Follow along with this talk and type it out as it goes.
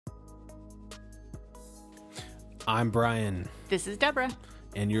I'm Brian, This is Deborah.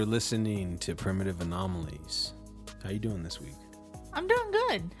 and you're listening to Primitive Anomalies. How you doing this week? I'm doing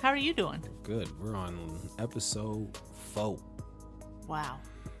good. How are you doing? Good. We're on episode 4, Wow.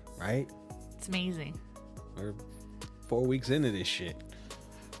 right? It's amazing. We're 4 weeks into this shit.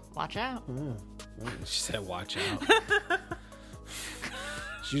 Watch out. She said, watch out.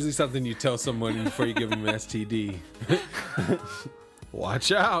 It's usually something you tell someone before you give them an STD.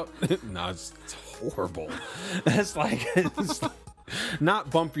 Watch out. No, it's horrible. It's like not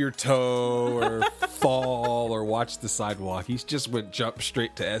bump your toe or fall or watch the sidewalk. He's just went jump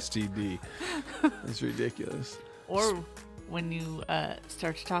straight to STD. It's ridiculous. Or when you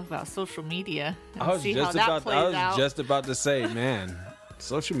start to talk about social media and I was see how that plays out. just about to say, man,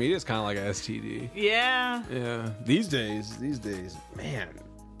 social media is kind of like an STD. Yeah. Yeah. These days, man.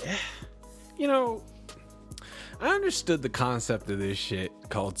 You know, I understood the concept of this shit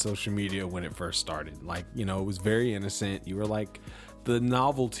called social media when it first started. Like, you know, it was very innocent. You were like the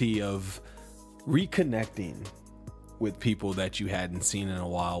novelty of reconnecting with people that you hadn't seen in a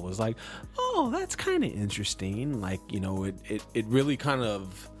while was like, oh, that's kind of interesting. Like, you know, it really kind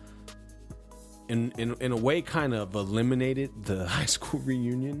of in a way kind of eliminated the high school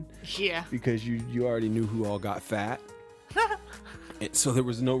reunion. Yeah. Because you already knew who all got fat. So there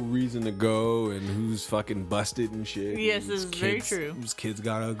was no reason to go and who's fucking busted and shit. Yes, this is very true. Whose kids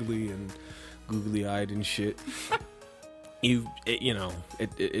got ugly and googly eyed and shit.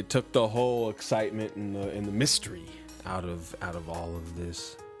 It took the whole excitement and the mystery out of all of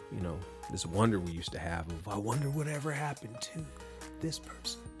this, you know, this wonder we used to have of, I wonder whatever happened to this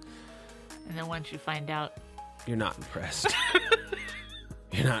person. And then once you find out, You're not impressed.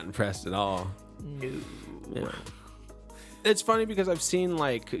 You're not impressed at all. no. Yeah. It's funny because I've seen,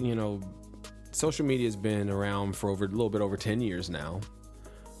 like, you know, social media has been around for a little bit over 10 years now.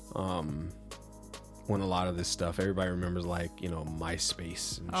 When a lot of this stuff, everybody remembers, like, you know,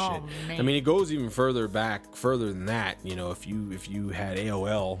 MySpace and shit. Man. I mean, it goes even further than that. You know, if you had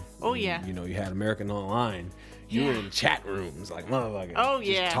AOL, Oh, yeah. you know, you had American Online, you were in chat rooms like motherfucker. Oh, just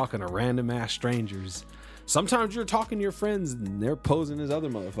yeah. talking to random ass strangers. Sometimes you're talking to your friends and they're posing as other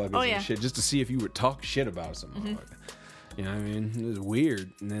motherfuckers Oh, yeah. and shit just to see if you would talk shit about some motherfucker. You know what I mean? It was weird.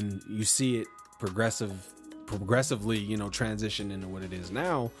 And then you see it progressively, you know, transition into what it is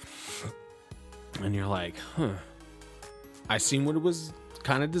now. And you're like, huh. I seen what it was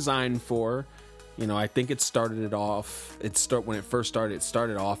kind of designed for. You know, I think when it started off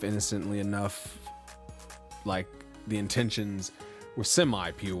innocently enough. Like, the intentions were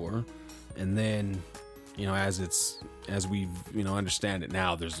semi-pure. And then, you know, as we, you know, understand it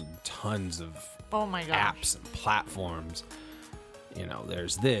now, there's tons of Oh my gosh. apps and platforms. You know,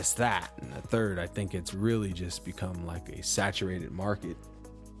 there's this, that, and the third. I think it's really just become like a saturated market.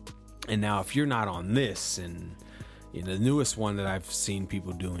 And now if you're not on this, and, you know, the newest one that I've seen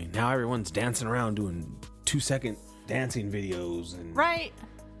people doing, now everyone's dancing around doing 2-second dancing videos. And Right.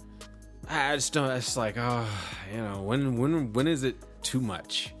 I just don't, it's like, oh, you know, when is it too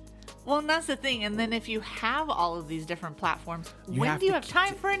much? Well, and that's the thing. And then if you have all of these different platforms, when do you to have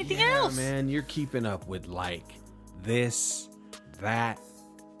time for anything else? Man, you're keeping up with, like, this, that,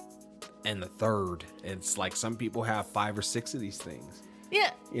 and the third. It's like some people have 5 or 6 of these things.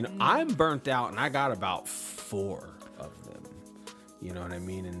 Yeah. You know, I'm burnt out, and I got about 4 of them. You know what I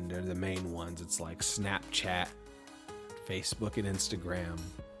mean? And they're the main ones. It's like Snapchat, Facebook, and Instagram,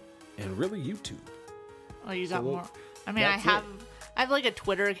 and really YouTube. Oh, you got So, more. I mean, that's I have like a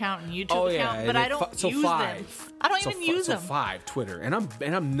Twitter account and YouTube account, but I don't use 5. them. I don't even use them. 5 Twitter, and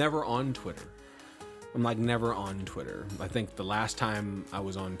I'm never on Twitter. I'm like never on Twitter. I think the last time I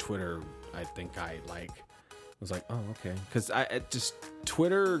was on Twitter, I think I was like, oh, okay, because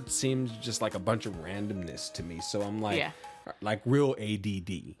Twitter seems just like a bunch of randomness to me. So I'm like, like real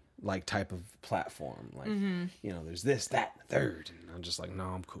ADD like type of platform. Like, you know, there's this, that, and the third, and I'm just like, no,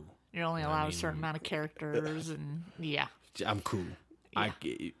 I'm cool. You're only allowed a certain amount of characters, and yeah. I'm cool. Yeah.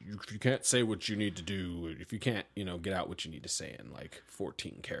 You can't say what you need to do. If you can't, you know, get out what you need to say in like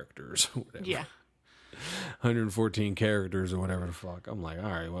 14 characters or whatever. Yeah. 114 characters or whatever the fuck. I'm like, all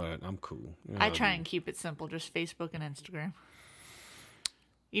right, well, I'm cool. You know I what try mean? and keep it simple, just Facebook and Instagram.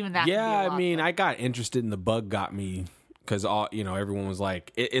 Even that. Yeah, can be a I lot, mean, though. I got interested in the bug got me because all, you know, everyone was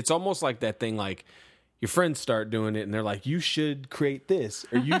like, it's almost like that thing, like your friends start doing it and they're like, you should create this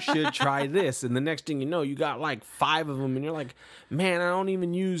or you should try this. And the next thing you know, you got like 5 of them and you're like, man, I don't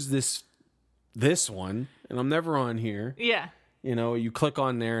even use this one and I'm never on here. Yeah. You know, you click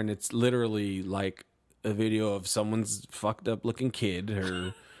on there and it's literally like a video of someone's fucked up looking kid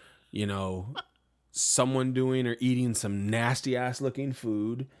or, you know, someone doing or eating some nasty ass looking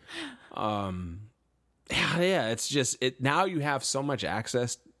food. Yeah, it's just now you have so much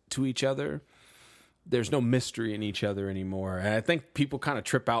access to each other. There's no mystery in each other anymore. And I think people kind of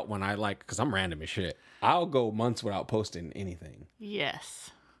trip out when because I'm random as shit. I'll go months without posting anything. Yes.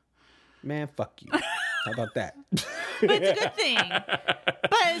 Man, fuck you. How about that? But it's a good thing.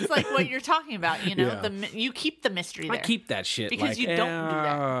 But it's like what you're talking about, Yeah. You keep the mystery there. I keep that shit. Because you don't do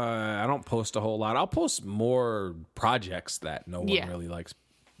that. I don't post a whole lot. I'll post more projects that no one really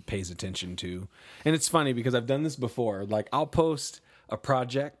pays attention to. And it's funny because I've done this before. Like I'll post a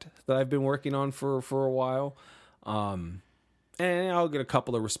project that I've been working on for a while. And I'll get a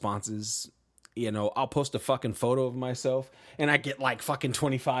couple of responses. I'll post a fucking photo of myself and I get like fucking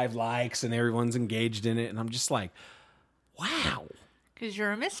 25 likes and everyone's engaged in it. And I'm just like, wow. Because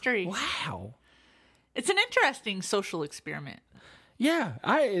you're a mystery. Wow. It's an interesting social experiment. Yeah,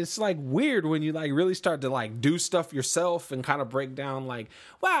 it's like weird when you like really start to like do stuff yourself and kind of break down like,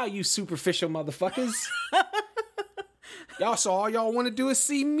 wow, you superficial motherfuckers. So all y'all want to do is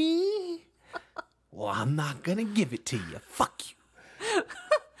see me? Well, I'm not going to give it to you. Fuck you.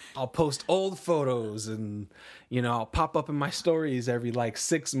 I'll post old photos and, I'll pop up in my stories every like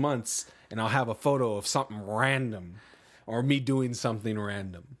 6 months and I'll have a photo of something random or me doing something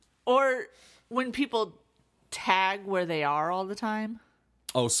random. Or when people tag where they are all the time.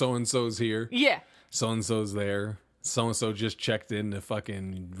 Oh, so-and-so's here. Yeah. So-and-so's there. So-and-so just checked into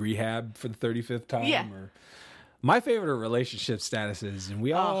fucking rehab for the 35th time. Yeah. Or my favorite are relationship statuses, and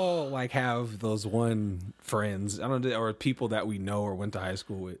we all like have those one friends, or people that we know or went to high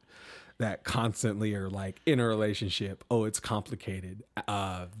school with that constantly are like in a relationship. Oh, it's complicated.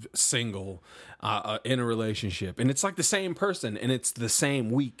 Single, in a relationship, and it's like the same person, and it's the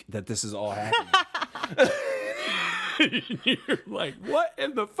same week that this is all happening. You're like, what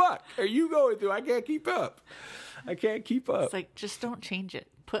in the fuck are you going through? I can't keep up. It's like, just don't change it.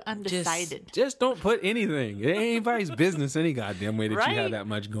 Put undecided. Just don't put anything. It ain't anybody's business any goddamn way that Right? you have that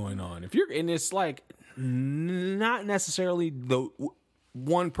much going on. And it's like not necessarily the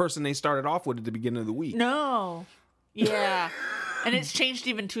one person they started off with at the beginning of the week. No. Yeah. And it's changed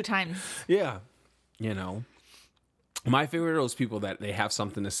even 2 times. Yeah. My favorite are those people that they have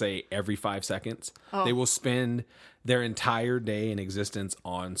something to say every 5 seconds. Oh. They will spend their entire day in existence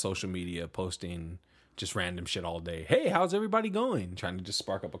on social media posting just random shit all day. Hey, how's everybody going? Trying to just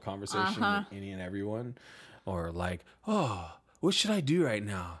spark up a conversation with any and everyone. Or like, oh, what should I do right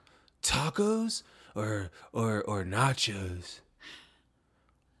now? Tacos or nachos?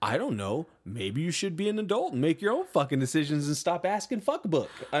 I don't know. Maybe you should be an adult and make your own fucking decisions and stop asking fuckbook.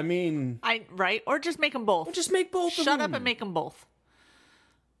 I mean... Right? Or just make them both. Just make both of them. Shut up and make them both.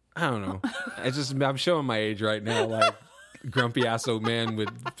 I don't know. I'm showing my age right now, like grumpy ass old man with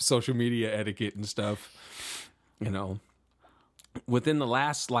social media etiquette and stuff. Within the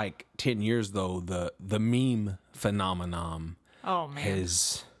last like 10 years though, the meme phenomenon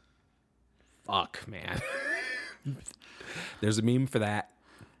has man. There's a meme for that.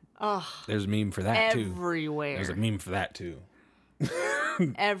 There's a meme for that too. Everywhere. There's a meme for that too.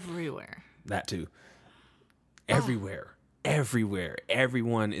 Everywhere. That too. Everywhere.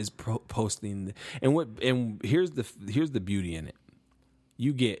 Everyone is posting, and here's the beauty in it.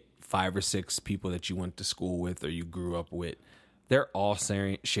 You get 5 or 6 people that you went to school with or you grew up with. They're all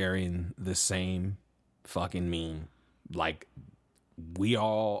sharing the same fucking meme. Like, we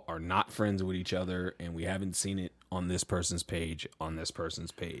all are not friends with each other, and we haven't seen it on this person's page, on this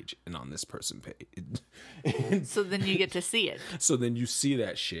person's page, and on this person's page. So then you get to see it. So then you see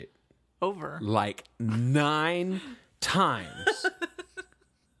that shit Over. like 9 times.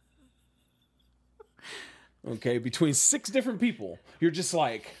 Okay, between 6 different people. You're just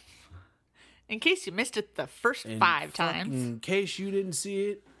like... In case you missed it the first 5 times. In case you didn't see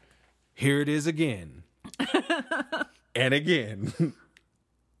it, here it is again. And again.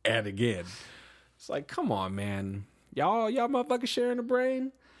 And again. It's like, come on, man. Y'all motherfuckers sharing the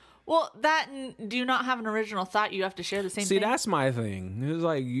brain? Well, do you not have an original thought? You have to share the same See, thing? that's my thing. It's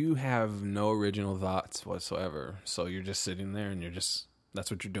like you have no original thoughts whatsoever. So you're just sitting there and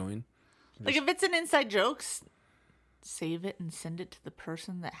that's what you're doing. Like, if it's an inside joke, save it and send it to the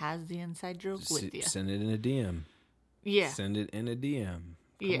person that has the inside joke with you. Send it in a DM. Yeah. Send it in a DM.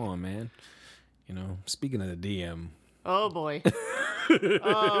 Come on, man. Speaking of the DM. Oh, boy.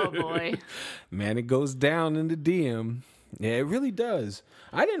 Oh, boy. Man, it goes down in the DM. Yeah, it really does.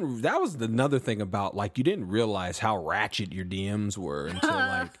 That was another thing about, like, you didn't realize how ratchet your DMs were until,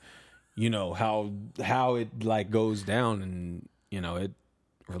 like, how it, like, goes down and,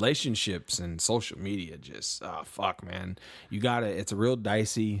 relationships and social media just, fuck, man. It's a real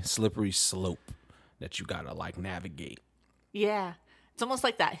dicey, slippery slope that you gotta, like, navigate. Yeah. It's almost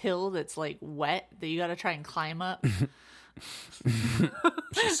like that hill that's like wet that you got to try and climb up.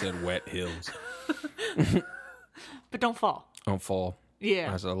 She said wet hills. But don't fall. Don't fall.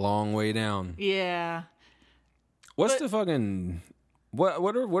 Yeah. That's a long way down. Yeah. What's the fucking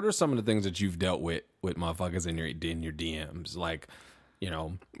what are some of the things that you've dealt with motherfuckers in your DMs? Like, you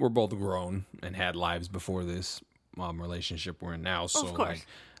know, we're both grown and had lives before this relationship we're in now. So of course.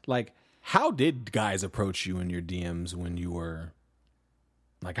 like how did guys approach you in your DMs when you were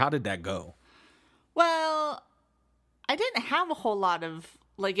like, how did that go? Well, I didn't have a whole lot of,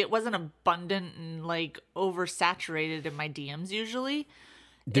 like, it wasn't abundant and, like, oversaturated in my DMs usually.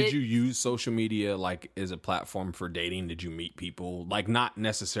 Did you use social media, like, as a platform for dating? Did you meet people? Like, not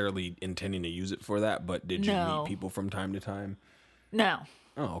necessarily intending to use it for that, but did you meet people from time to time? No.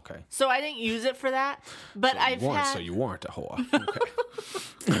 Oh, okay. So I didn't use it for that, but So you weren't a whore.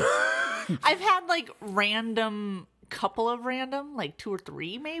 Okay. I've had, like, couple of random, like 2 or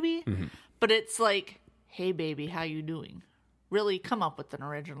 3 maybe, but it's like, hey, baby, how you doing? Really, come up with an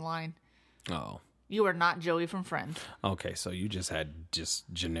original line. Oh. You are not Joey from Friends. Okay, so you just had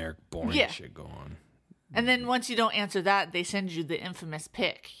generic boring shit go on. And then once you don't answer that, they send you the infamous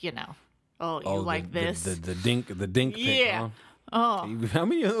pic, you know. Oh, you like this? The dink pic, yeah. huh? Oh. How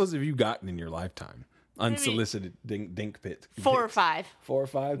many of those have you gotten in your lifetime? Unsolicited dink pic. 4 or 5. 4 or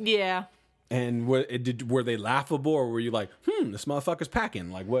 5? Yeah. And were they laughable, or were you like, this motherfucker's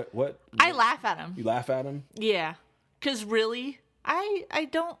packing? Like, what? I laugh at him. You laugh at him? Yeah. Because really, I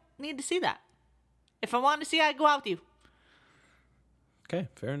don't need to see that. If I want to see, I'd go out with you. Okay,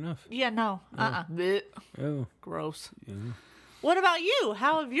 fair enough. Yeah, no. Blech. Oh. Gross. Yeah. What about you?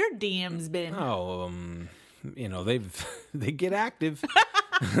 How have your DMs been? Oh, you know, they get active.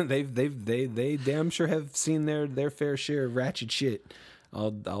 they damn sure have seen their fair share of ratchet shit.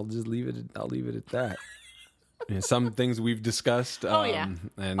 I'll just leave it at that. And some things we've discussed,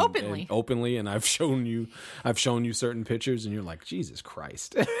 and openly, and I've shown you certain pictures, and you're like, Jesus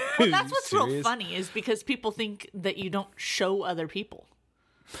Christ. Well, that's what's real funny is because people think that you don't show other people.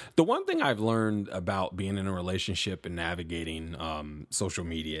 The one thing I've learned about being in a relationship and navigating social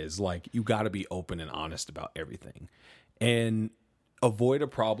media is, like, you got to be open and honest about everything, and avoid a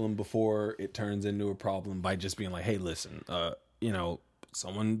problem before it turns into a problem by just being like, hey, listen, you know,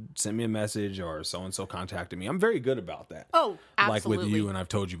 someone sent me a message or so-and-so contacted me. I'm very good about that. Oh, absolutely. Like with you, and I've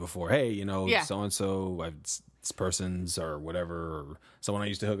told you before, hey, you know, so-and-so, this person's or whatever, or someone I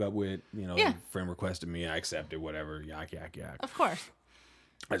used to hook up with, you know, friend requested me, I accepted, whatever, yak. Of course.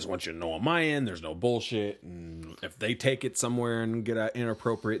 I just want you to know on my end, there's no bullshit, and if they take it somewhere and get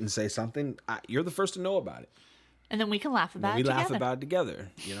inappropriate and say something, you're the first to know about it. And then we can laugh about it together. We laugh about it together,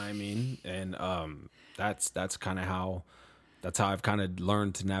 you know what I mean? And that's kind of how... That's how I've kind of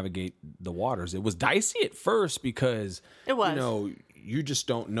learned to navigate the waters. It was dicey at first because, you know, you just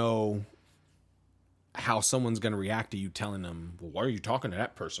don't know how someone's going to react to you telling them, well, what are you talking to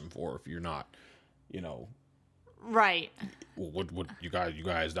that person for if you're not, you know. Right. Well, what you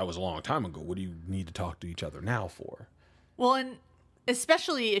guys, that was a long time ago. What do you need to talk to each other now for? Well, and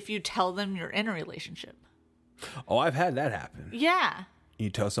especially if you tell them you're in a relationship. Oh, I've had that happen. Yeah. You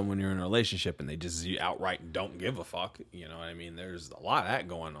tell someone you're in a relationship and they just outright don't give a fuck. You know what I mean? There's a lot of that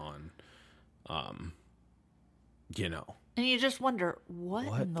going on. You know. And you just wonder,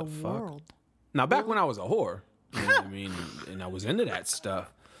 what in the world? Now, back when I was a whore, you know what I mean? And I was into that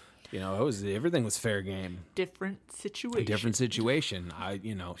stuff. You know, everything was fair game. Different situation.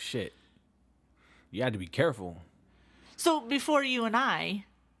 You know, shit. You had to be careful. So before you and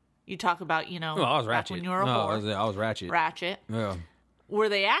you talk about, you know, I was ratchet. When you were a whore. I was ratchet. Ratchet. Yeah. Were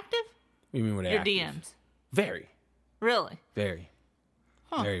they active? What do you mean were they active? Your DMs. Very. Really? Very.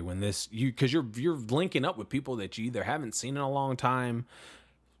 Huh. Very. When because you're linking up with people that you either haven't seen in a long time,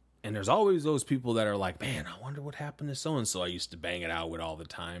 and there's always those people that are like, man, I wonder what happened to so-and-so I used to bang it out with all the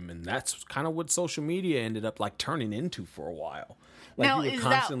time. And that's kind of what social media ended up like turning into for a while. Like, now, you were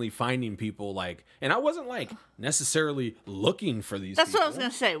constantly finding people like, and I wasn't like necessarily looking for these That's people. what I was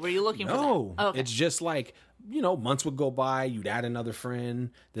going to say. Were you looking for that? No. Oh, okay. It's just like, you know, months would go by, you'd add another friend,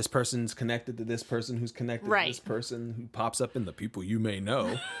 this person's connected to this person who's connected to this person who pops up in the people you may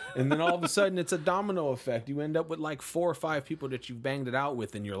know. And then all of a sudden it's a domino effect. You end up with like 4 or 5 people that you've banged it out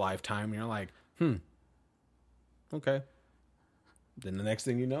with in your lifetime. And you're like, okay. Then the next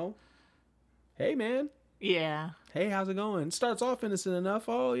thing you know, hey man. Yeah. Hey, how's it going? It starts off innocent enough.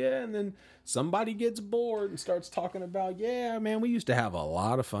 Oh, yeah. And then somebody gets bored and starts talking about, yeah, man, we used to have a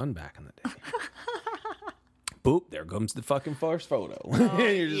lot of fun back in the day. Boop, there comes the fucking first photo. Oh,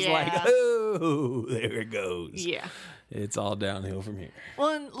 you're just like, oh, there it goes. Yeah. It's all downhill from here. Well,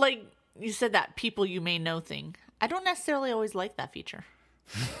 and like you said, that people you may know thing. I don't necessarily always like that feature.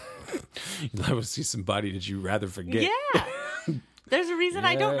 You'd love to see somebody that you'd rather forget. Yeah. There's a reason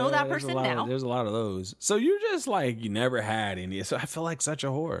I don't know that there's person now. There's a lot of those. So you're just like, you never had any. So I feel like such a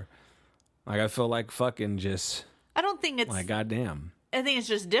whore. Like, I feel like fucking just, I don't think it's, like, goddamn. I think it's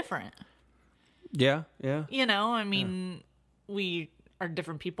just different. Yeah, yeah. You know, I mean, we are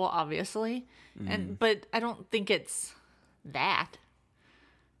different people, obviously. But I don't think it's that.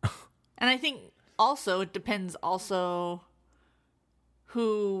 And I think also it depends also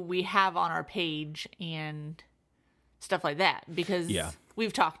who we have on our page and stuff like that, because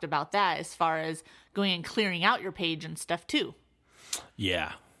we've talked about that as far as going and clearing out your page and stuff too.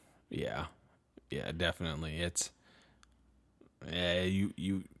 Yeah, definitely. It's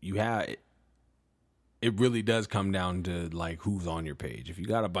you have it really does come down to like who's on your page. If you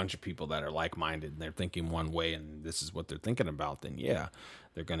got a bunch of people that are like-minded and they're thinking one way and this is what they're thinking about, then yeah,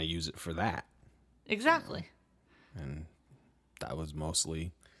 they're going to use it for that. Exactly. And that was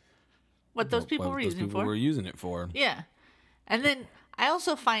mostly what those people were using for. Were using it for. Yeah. And then I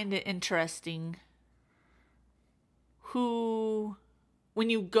also find it interesting when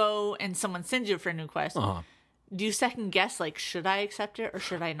you go and someone sends you a friend request, do you second guess, like, should I accept it or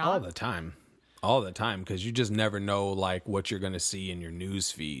should I not? All the time, because you just never know, like, what you're going to see in your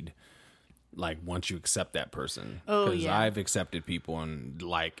news feed, like, once you accept that person. Oh, because yeah. I've accepted people and,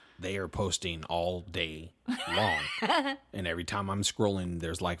 like, they are posting all day long. And every time I'm scrolling,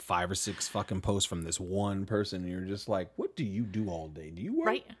 there's, like, 5 or 6 fucking posts from this one person. And you're just like, what do you do all day? Do you work?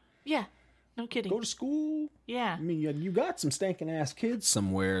 Right? Yeah. No kidding. Go to school? Yeah. I mean, you got some stinking ass kids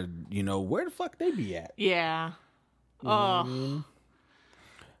somewhere, you know, where the fuck they be at? Yeah. Oh.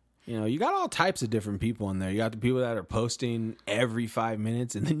 You know, you got all types of different people in there. You got the people that are posting every 5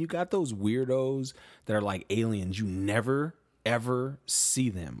 minutes, and then you got those weirdos that are like aliens. You never, ever see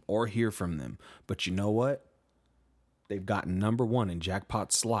them or hear from them. But you know what? They've gotten number 1 in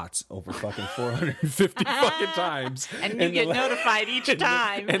jackpot slots over fucking 450 fucking times. And you get notified each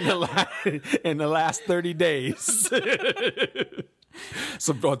time. In the last 30 days.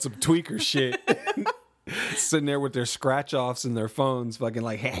 some tweaker shit. Sitting there with their scratch offs and their phones, fucking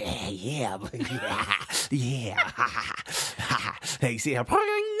like, hey, yeah. Hey, see how?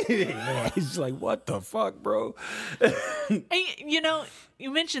 He's like, what the fuck, bro? And, you know, you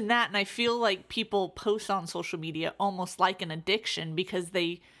mentioned that, and I feel like people post on social media almost like an addiction because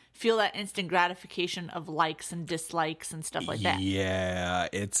they feel that instant gratification of likes and dislikes and stuff like that. Yeah,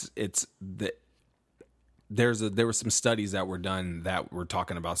 there were some studies that were done that were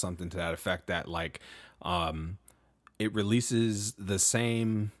talking about something to that effect, that like it releases the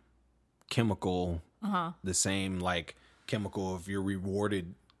same chemical, the same like chemical if you're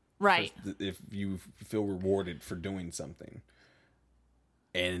rewarded, right? If you feel rewarded for doing something,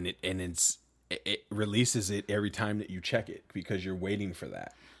 and it releases it every time that you check it because you're waiting for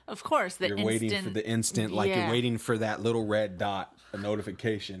that. Of course, you're waiting for the instant, like you're waiting for that little red dot, a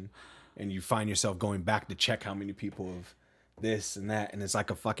notification. And you find yourself going back to check how many people have this and that. And it's like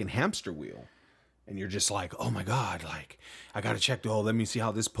a fucking hamster wheel. And you're just like, oh my God, like, I got to check let me see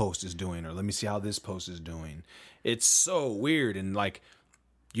how this post is doing. Or let me see how this post is doing. It's so weird. And like,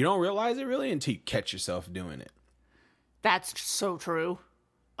 you don't realize it really until you catch yourself doing it. That's so true.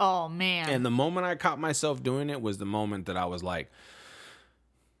 Oh, man. And the moment I caught myself doing it was the moment that I was like,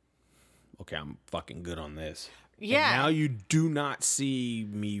 okay, I'm fucking good on this. Yeah. And now you do not see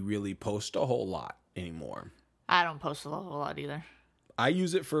me really post a whole lot anymore. I don't post a whole lot either. I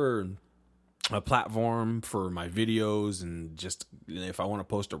use it for a platform for my videos, and just if I want to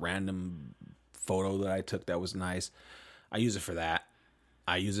post a random photo that I took that was nice, I use it for that.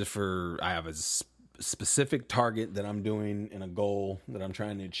 I have a specific target that I'm doing and a goal that I'm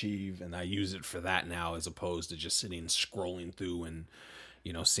trying to achieve, and I use it for that now as opposed to just sitting scrolling through and,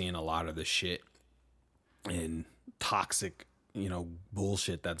 you know, seeing a lot of the shit and toxic, you know,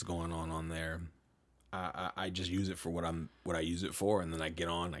 bullshit that's going on there. I just use it for what I use it for, and then I get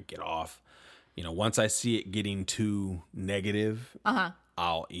on, I get off. You know, once I see it getting too negative,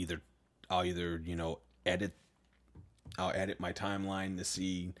 I'll either you know I'll edit my timeline to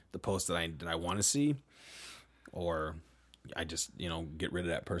see the post that I want to see, or I just, you know, get rid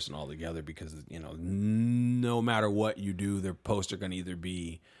of that person altogether, because, you know, no matter what you do, their posts are going to either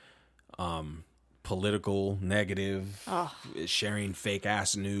be political, negative, sharing fake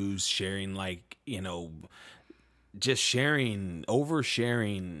ass news, sharing, like, you know, just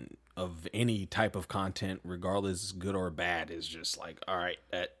oversharing of any type of content, regardless good or bad, is just like, all right,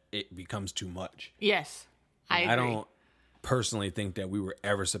 that it becomes too much. Yes, I agree. I don't personally think that we were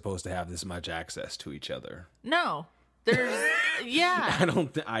ever supposed to have this much access to each other. No, There's yeah. I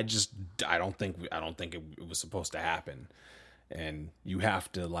don't think it was supposed to happen. And you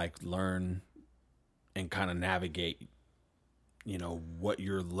have to like learn and kind of navigate, you know, what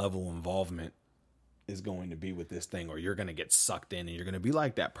your level of involvement is going to be with this thing, or you're going to get sucked in and you're going to be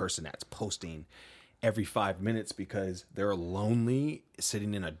like that person that's posting every 5 minutes because they're lonely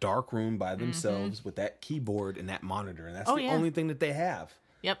sitting in a dark room by themselves with that keyboard and that monitor. And that's the only thing that they have.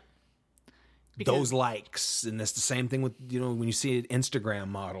 Yep. Those likes. And that's the same thing with, you know, when you see an Instagram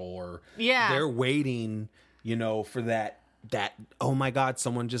model or they're waiting, you know, for that, oh my God,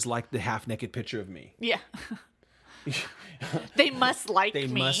 someone just liked the half naked picture of me. Yeah. They must like me.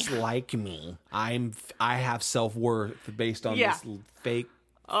 They must like me. I have self-worth based on this fake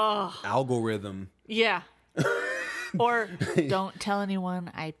algorithm. Yeah. Or don't tell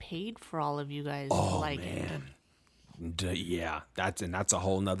anyone I paid for all of you guys to like it. Yeah, that's a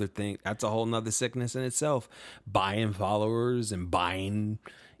whole nother thing. That's a whole nother sickness in itself. Buying followers and buying,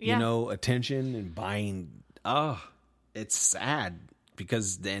 you know, attention and buying. It's sad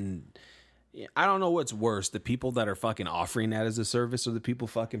because then I don't know what's worse: the people that are fucking offering that as a service, or the people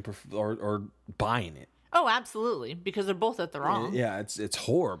fucking or buying it. Oh, absolutely, because they're both at the wrong. Yeah, it's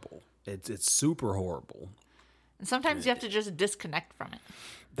horrible. It's super horrible. And sometimes you have to just disconnect from it.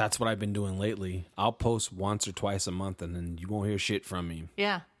 That's what I've been doing lately. I'll post once or twice a month, and then you won't hear shit from me.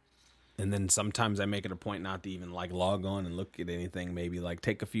 Yeah. And then sometimes I make it a point not to even like log on and look at anything. Maybe like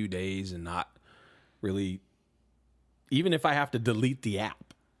take a few days and not really. Even if I have to delete the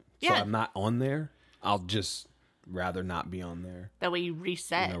app, so I'm not on there, I'll just rather not be on there. That way you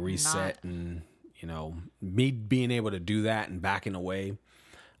reset. You know, and you know, me being able to do that and backing away,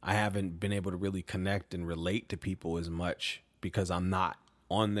 I haven't been able to really connect and relate to people as much because I'm not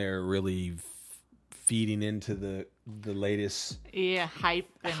on there really feeding into the latest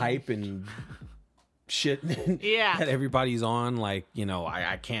hype and shit that everybody's on. Like, you know,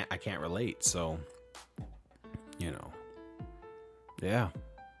 I can't relate. So, you know, yeah.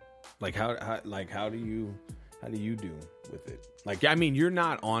 Like how do you do with it? Like, I mean, you're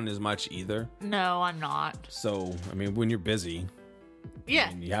not on as much either. No, I'm not. So, I mean, when you're busy,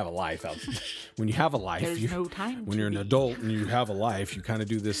 and you have a life when you have a life, there's no time. When you're an adult and you have a life, you kind of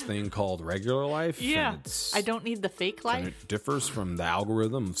do this thing called regular life. Yeah, I don't need the fake life. It differs from the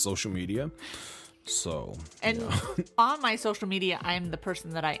algorithm of social media. So, and on my social media, I'm the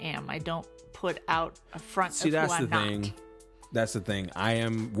person that I am. I don't put out a front of who I'm not. That's the thing. I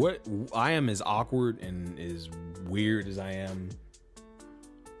am as awkward and as weird as I am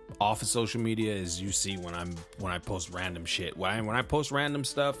off of social media as you see when I post random shit. When I post random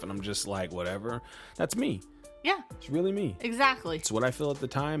stuff and I'm just like, whatever, that's me. Yeah. It's really me. Exactly. It's what I feel at the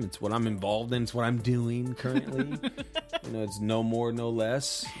time. It's what I'm involved in. It's what I'm doing currently. You know, it's no more, no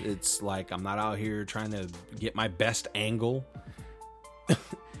less. It's like I'm not out here trying to get my best angle.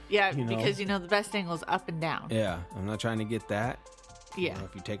 Yeah, because, you know, the best angle is up and down. Yeah, I'm not trying to get that. Yeah. You know,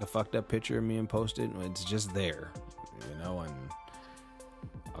 if you take a fucked up picture of me and post it, it's just there, you know, and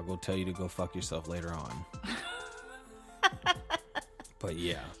I'll go tell you to go fuck yourself later on. But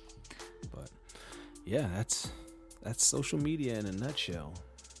yeah, that's social media in a nutshell.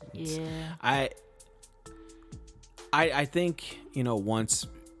 I think, you know, once,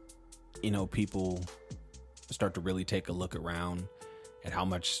 you know, people start to really take a look around at how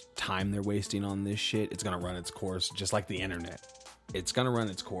much time they're wasting on this shit, it's going to run its course, just like the internet. It's going to run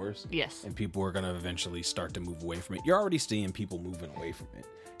its course. Yes. And people are going to eventually start to move away from it. You're already seeing people moving away from it.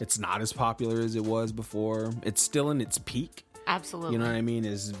 It's not as popular as it was before. It's still in its peak. Absolutely. You know what I mean?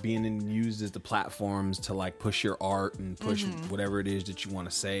 Is being used as the platforms to like push your art and push whatever it is that you want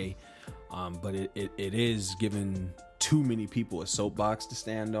to say. But it is giving too many people a soapbox to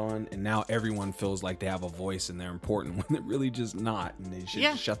stand on, and now everyone feels like they have a voice and they're important when they're really just not, and they should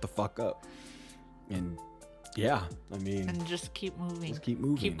just shut the fuck up. And I mean, and just keep moving. Just keep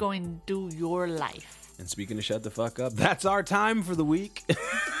moving. Keep going. Do your life. And speaking of shut the fuck up, that's our time for the week.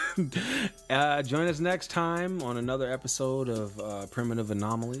 Join us next time on another episode of Primitive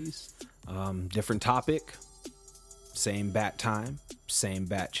Anomalies. Different topic, same bat time, same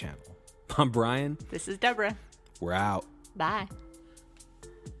bat channel. I'm Brian. This is Deborah. We're out. Bye.